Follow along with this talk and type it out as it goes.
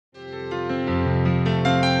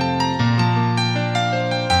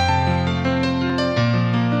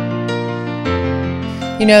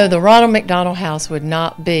You know, the Ronald McDonald House would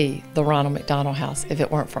not be the Ronald McDonald House if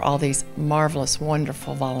it weren't for all these marvelous,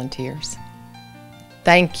 wonderful volunteers.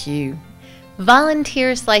 Thank you.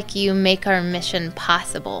 Volunteers like you make our mission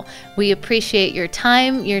possible. We appreciate your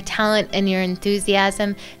time, your talent, and your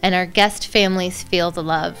enthusiasm, and our guest families feel the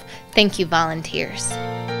love. Thank you, volunteers.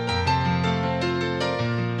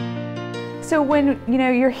 So when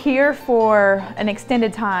you're here for an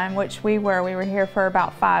extended time, which we were here for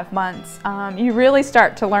about 5 months, you really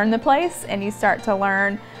start to learn the place, and you start to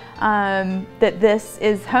learn that this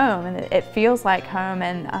is home, and it feels like home,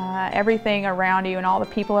 and everything around you and all the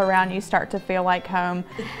people around you start to feel like home.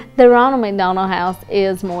 The Ronald McDonald House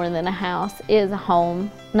is more than a house. It is a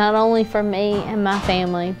home, not only for me and my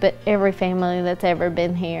family, but every family that's ever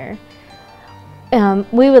been here.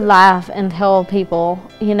 We would laugh and tell people,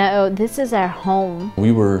 this is our home.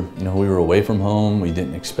 We were away from home. We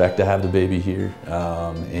didn't expect to have the baby here,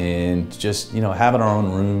 and just having our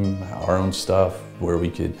own room, our own stuff, where we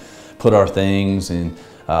could put our things, and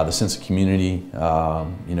the sense of community.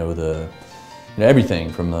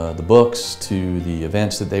 Everything from the books to the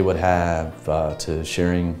events that they would have, to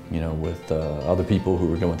sharing, with other people who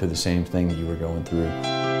were going through the same thing that you were going through.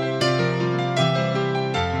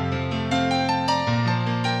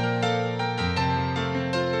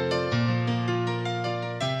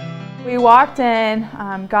 We walked in,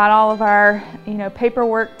 got all of our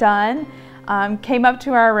paperwork done, came up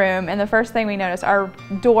to our room, and the first thing we noticed, our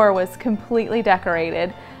door was completely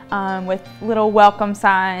decorated with little welcome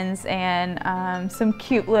signs and some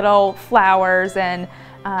cute little flowers, and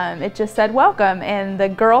it just said welcome. And the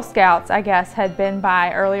Girl Scouts, I guess, had been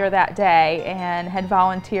by earlier that day and had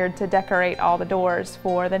volunteered to decorate all the doors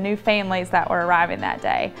for the new families that were arriving that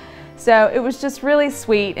day. So it was just really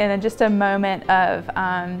sweet, and just a moment of,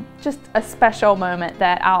 just a special moment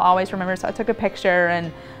that I'll always remember. So I took a picture,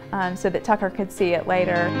 and so that Tucker could see it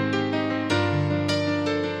later.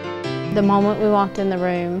 The moment we walked in the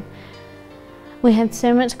room, we had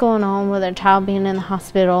so much going on with our child being in the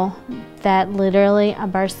hospital that literally I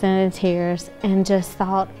burst into tears and just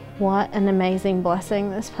thought, what an amazing blessing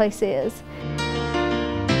this place is.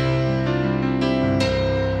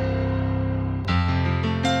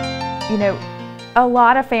 A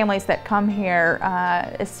lot of families that come here,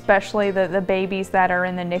 especially the babies that are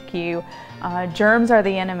in the NICU, germs are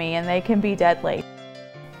the enemy, and they can be deadly.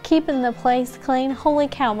 Keeping the place clean, holy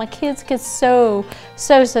cow, my kids could so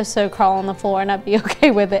crawl on the floor and I'd be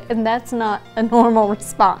okay with it, and that's not a normal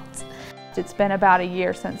response. It's been about a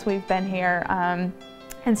year since we've been here,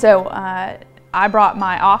 and so I brought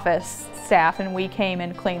my office staff, and we came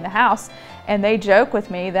and cleaned the house. And they joke with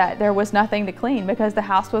me that there was nothing to clean because the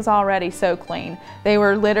house was already so clean. They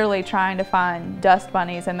were literally trying to find dust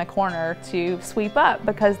bunnies in the corner to sweep up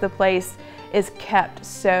because the place is kept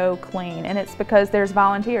so clean. And it's because there's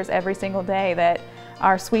volunteers every single day that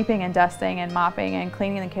are sweeping and dusting and mopping and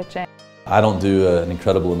cleaning the kitchen. I don't do an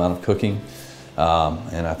incredible amount of cooking,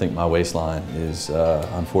 and I think my waistline is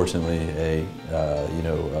unfortunately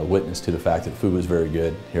a witness to the fact that food was very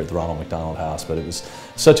good here at the Ronald McDonald House, but it was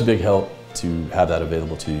such a big help to have that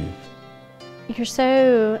available to you. You're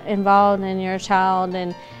so involved in your child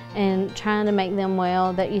and trying to make them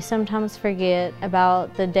well that you sometimes forget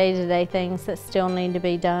about the day-to-day things that still need to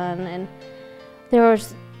be done. And there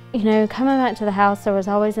was, coming back to the house, there was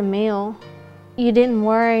always a meal. You didn't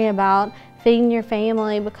worry about feeding your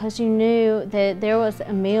family because you knew that there was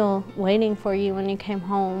a meal waiting for you when you came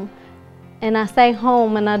home. And I say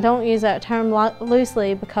home, and I don't use that term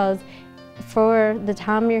loosely because for the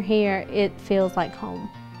time you're here, it feels like home.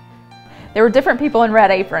 There were different people in red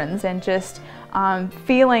aprons, and just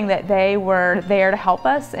feeling that they were there to help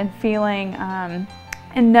us, and feeling and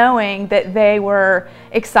knowing that they were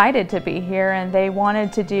excited to be here, and they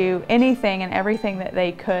wanted to do anything and everything that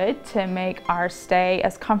they could to make our stay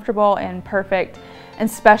as comfortable and perfect and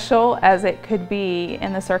special as it could be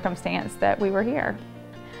in the circumstance that we were here.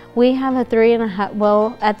 We have a 3.5,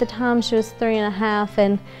 well, at the time she was 3.5,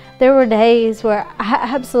 and there were days where I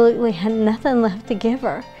absolutely had nothing left to give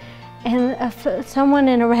her. And someone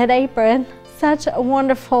in a red apron, such a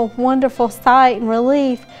wonderful, wonderful sight and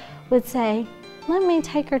relief, would say, let me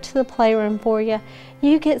take her to the playroom for you.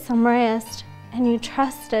 You get some rest. And you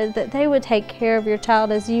trusted that they would take care of your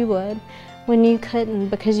child as you would when you couldn't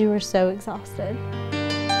because you were so exhausted.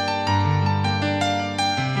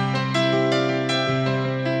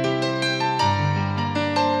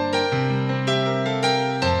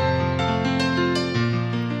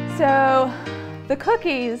 So the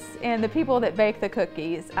cookies and the people that bake the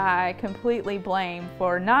cookies, I completely blame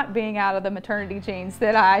for not being out of the maternity jeans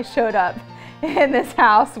that I showed up in this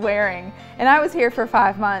house wearing. And I was here for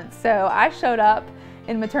 5 months, so I showed up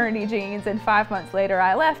in maternity jeans, and 5 months later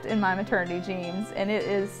I left in my maternity jeans, and it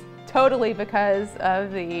is totally because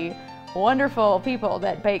of the wonderful people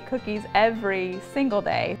that bake cookies every single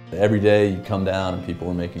day. Every day you come down and people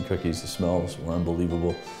were making cookies. The smells were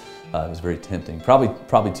unbelievable. It was very tempting.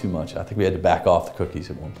 Probably too much. I think we had to back off the cookies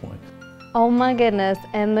at one point. Oh my goodness,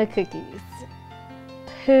 and the cookies.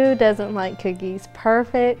 Who doesn't like cookies?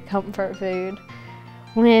 Perfect comfort food.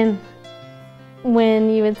 When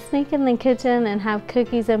you would sneak in the kitchen and have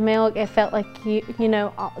cookies and milk, it felt like you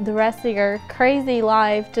know, the rest of your crazy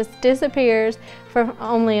life just disappears for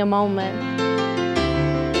only a moment.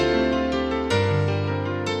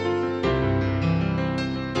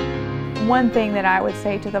 One thing that I would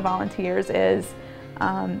say to the volunteers is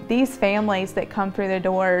these families that come through the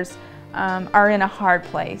doors are in a hard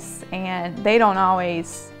place, and they don't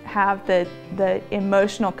always have the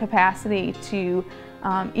emotional capacity to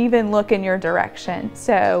even look in your direction.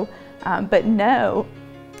 So, but know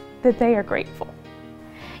that they are grateful.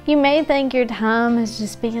 You may think your time is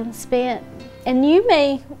just being spent, and you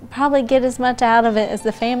may probably get as much out of it as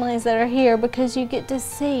the families that are here because you get to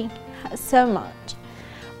see so much.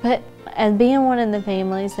 But as being one of the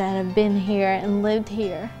families that have been here and lived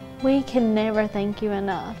here, we can never thank you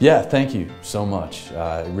enough. Yeah, thank you so much.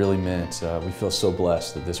 It really meant, we feel so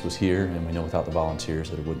blessed that this was here, and we know without the volunteers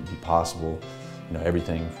that it wouldn't be possible. You know,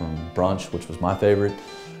 everything from brunch, which was my favorite,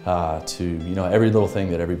 to, you know, every little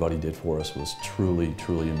thing that everybody did for us was truly,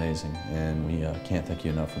 truly amazing, and we can't thank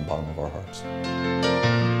you enough from the bottom of our hearts.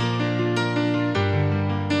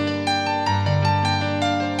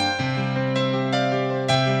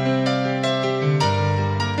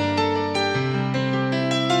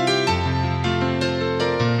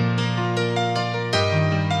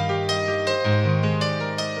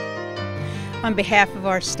 On behalf of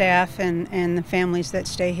our staff and the families that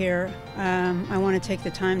stay here, I want to take the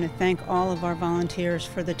time to thank all of our volunteers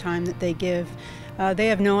for the time that they give. They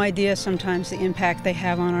have no idea sometimes the impact they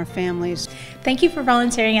have on our families. Thank you for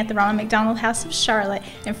volunteering at the Ronald McDonald House of Charlotte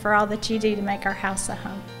and for all that you do to make our house a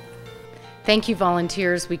home. Thank you,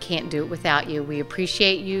 volunteers. We can't do it without you. We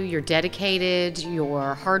appreciate you. You're dedicated,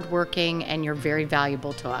 you're hardworking, and you're very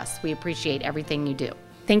valuable to us. We appreciate everything you do.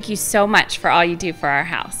 Thank you so much for all you do for our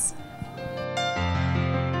house.